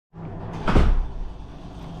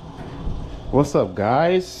What's up,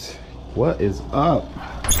 guys? What is up?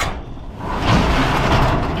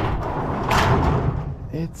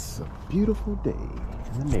 It's a beautiful day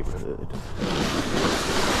in the neighborhood.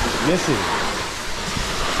 Missy,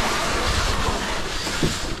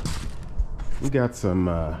 we got some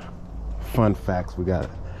fun facts we got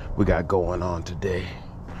going on today.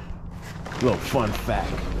 A little fun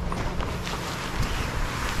fact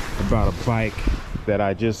about a bike that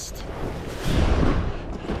I just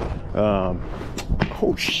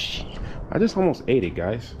oh shit, I just almost ate it,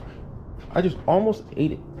 guys. I just almost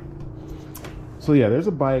ate it. So yeah, there's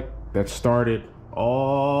a bike that started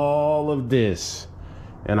all of this,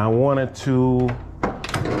 and I wanted to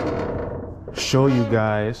show you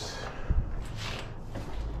guys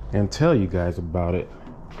and tell you guys about it.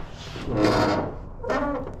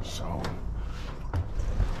 So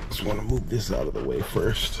just want to move this out of the way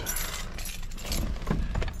first.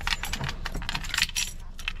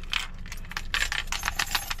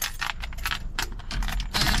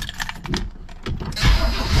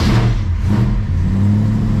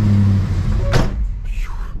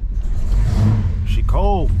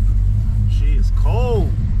 Cold. She is cold.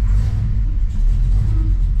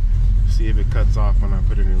 See if it cuts off when I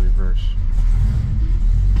put it in reverse.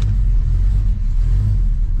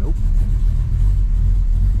 Nope.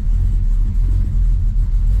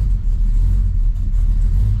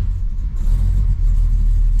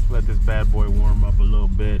 Let this bad boy warm up a little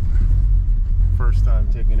bit. First time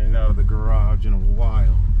taking it out of the garage in a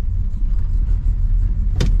while.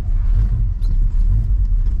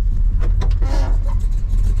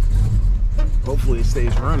 Hopefully it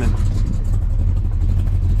stays running.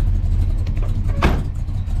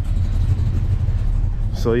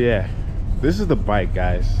 So yeah, this is the bike,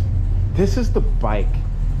 guys. This is the bike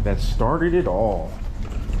that started it all.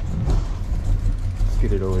 Let's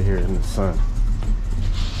get it over here in the sun.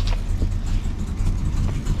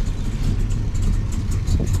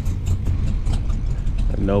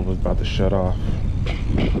 That Nova's about to shut off.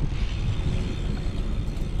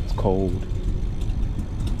 It's cold.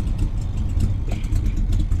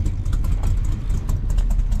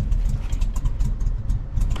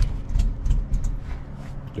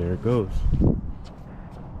 There it goes.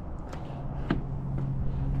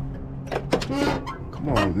 Come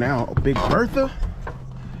on now, Big Bertha.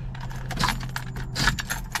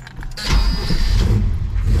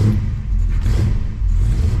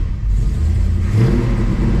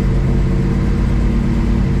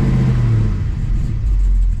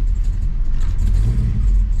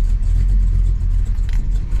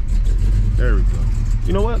 There we go.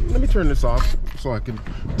 You know what? Let me turn this off so I can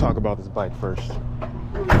talk about this bike first.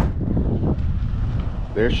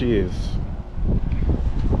 There she is,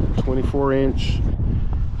 24-inch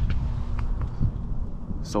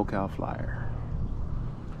SoCal Flyer.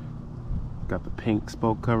 Got the pink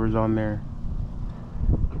spoke covers on there,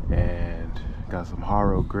 and got some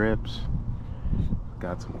Haro grips.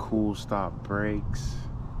 Got some cool stop brakes.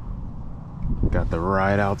 Got the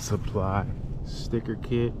Ride Out Supply sticker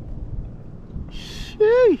kit.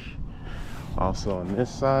 Sheesh. Also on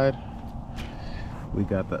this side, we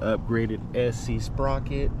got the upgraded SC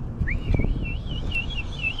sprocket.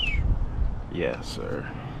 Yes, sir.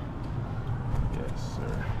 Yes,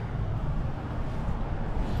 sir.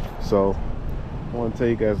 So, I want to tell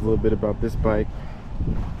you guys a little bit about this bike.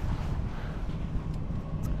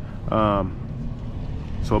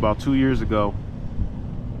 So about 2 years ago,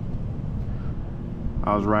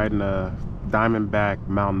 I was riding a Diamondback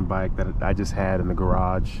mountain bike that I just had in the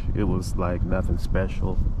garage. It was like nothing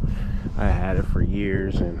special. I had it for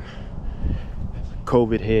years, and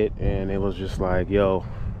COVID hit, and it was just like, yo,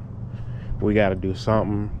 we gotta do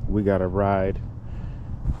something. We gotta ride.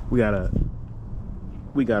 We gotta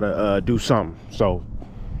do something. So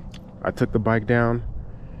I took the bike down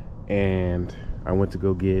and I went to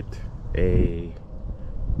go get a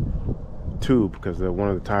tube because one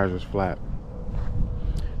of the tires was flat.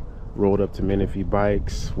 Rolled up to Menifee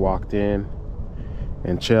Bikes, walked in,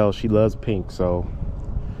 and Chell, she loves pink, so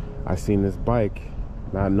I seen this bike,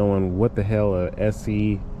 not knowing what the hell a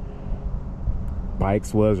SC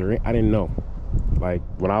Bikes was, or I didn't know. Like,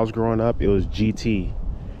 when I was growing up, it was GT.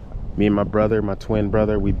 Me and my brother, my twin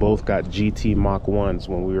brother, we both got GT Mach 1s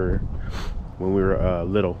when we were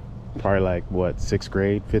little. Probably like, what, 6th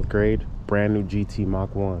grade, 5th grade? Brand new GT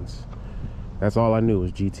Mach 1s. That's all I knew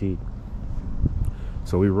was GT.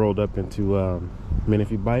 So we rolled up into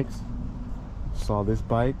Menifee Bikes, saw this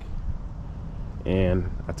bike, and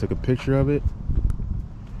I took a picture of it,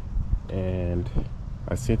 and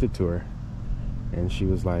I sent it to her, and she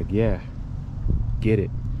was like, yeah, get it.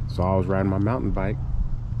 So I was riding my mountain bike,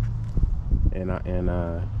 and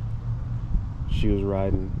she was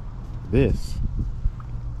riding this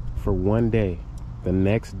for one day. The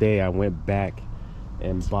next day I went back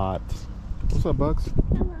and bought, what's up, Bugs?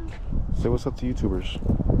 Hello. Say what's up to YouTubers.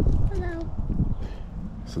 Hello.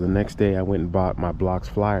 So the next day I went and bought my Blocks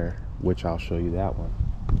flyer, which I'll show you that one.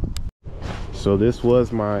 So this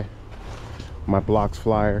was my Blocks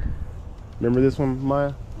flyer. Remember this one,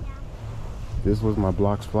 Maya? Yeah. This was my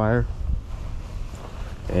Blocks flyer,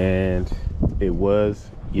 and it was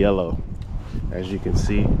yellow. As you can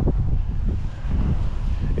see,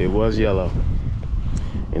 it was yellow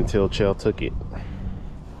until Chell took it.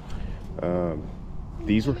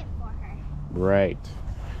 These were right.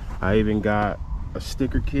 I even got a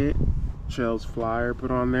sticker kit, Chell's flyer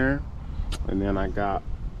put on there, and then I got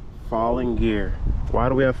Falling Gear. Why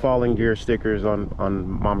do we have Falling Gear stickers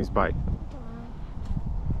on Mommy's bike?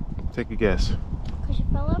 Take a guess. Because you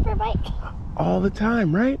fell off her bike? All the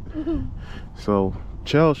time, right? So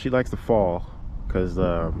Chell, she likes to fall because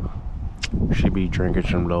she be drinking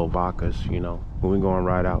some little vodkas, you know, when we go on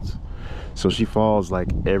ride outs. So she falls like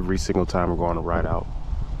every single time we're going to ride out.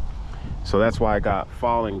 So that's why I got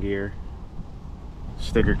Falling Gear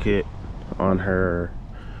sticker kit on her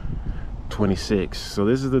 26. So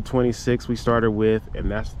this is the 26 we started with, and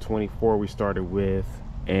that's the 24 we started with,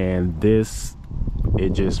 and this, it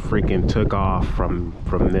just freaking took off from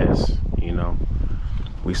this, you know.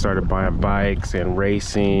 We started buying bikes and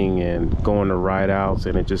racing and going to ride outs,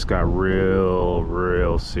 and it just got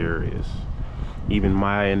real serious. Even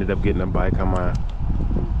Maya ended up getting a bike. How Maya?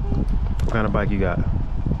 What kind of bike you got? I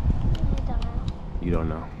don't know. You don't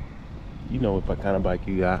know. You know what kind of bike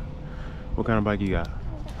you got. What kind of bike you got? I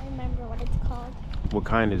don't remember what it's called. What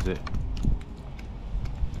kind is it?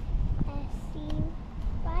 SC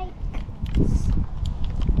bike.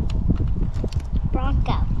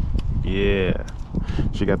 Bronco. Yeah.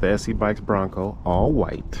 She got the SC Bikes Bronco, all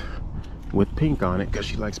white, with pink on it, because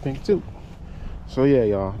she likes pink too. So yeah,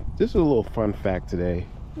 y'all, this is a little fun fact today.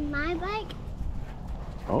 My bike?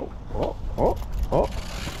 Oh.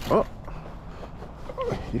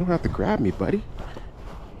 You don't have to grab me, buddy.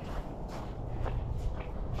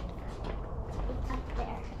 It's up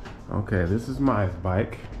there. Okay, this is Maya's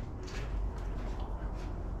bike.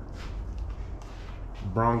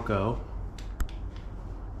 Bronco.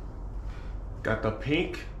 Got the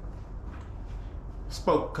pink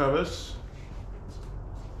spoke covers.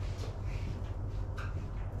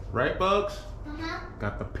 Right, Bugs? Uh-huh.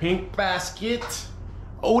 Got the pink basket.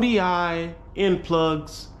 ODI end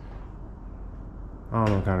plugs. I don't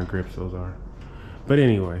know what kind of grips those are. But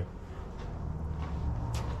anyway.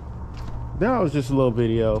 That was just a little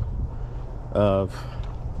video of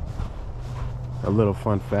a little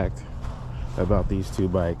fun fact about these two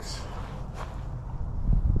bikes.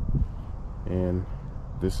 And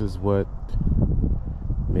this is what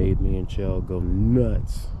made me and Chell go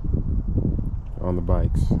nuts on the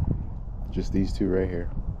bikes. Just these two right here.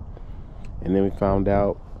 And then we found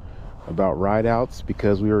out about ride outs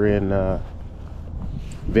because we were in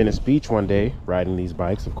Venice Beach one day riding these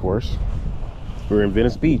bikes, of course. We were in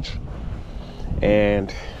Venice Beach,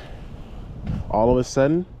 and all of a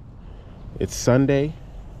sudden it's Sunday,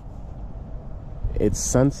 it's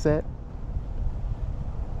sunset,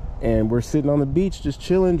 and we're sitting on the beach just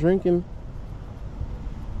chilling, drinking.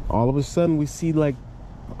 All of a sudden we see like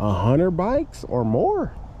 100 bikes or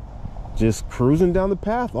more just cruising down the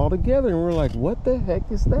path all together, and we're like, what the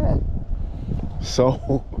heck is that?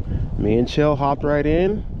 So me and Chell hopped right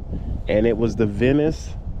in, and it was the Venice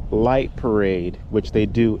Light Parade, which they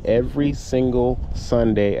do every single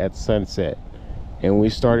Sunday at sunset, and we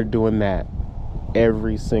started doing that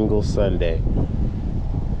every single Sunday.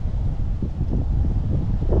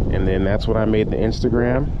 And then that's what I made the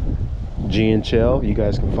Instagram, G and Chell. You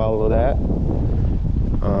guys can follow that.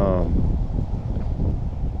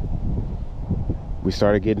 We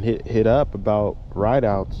started getting hit up about ride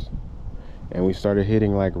outs, and we started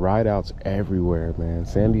hitting like ride outs everywhere, man.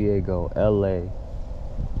 San Diego, LA,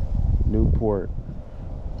 Newport,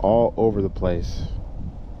 all over the place.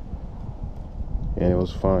 And it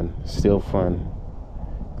was fun, still fun.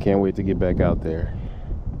 Can't wait to get back out there.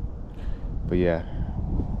 But yeah,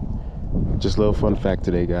 just a little fun fact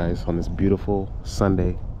today, guys, on this beautiful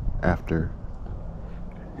Sunday afternoon.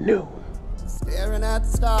 Staring at the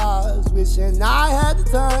stars, wishing I had the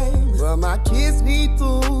time. But my kids need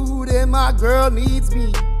food and my girl needs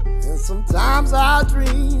me. And sometimes I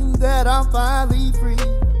dream that I'm finally free.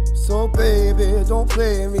 So baby, don't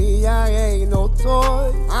play me, I ain't no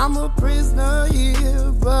toy. I'm a prisoner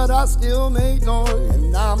here, but I still make noise.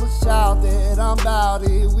 And I'ma shout that I'm about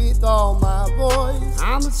it with all my voice.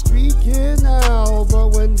 I'm a street kid now, but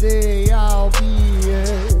when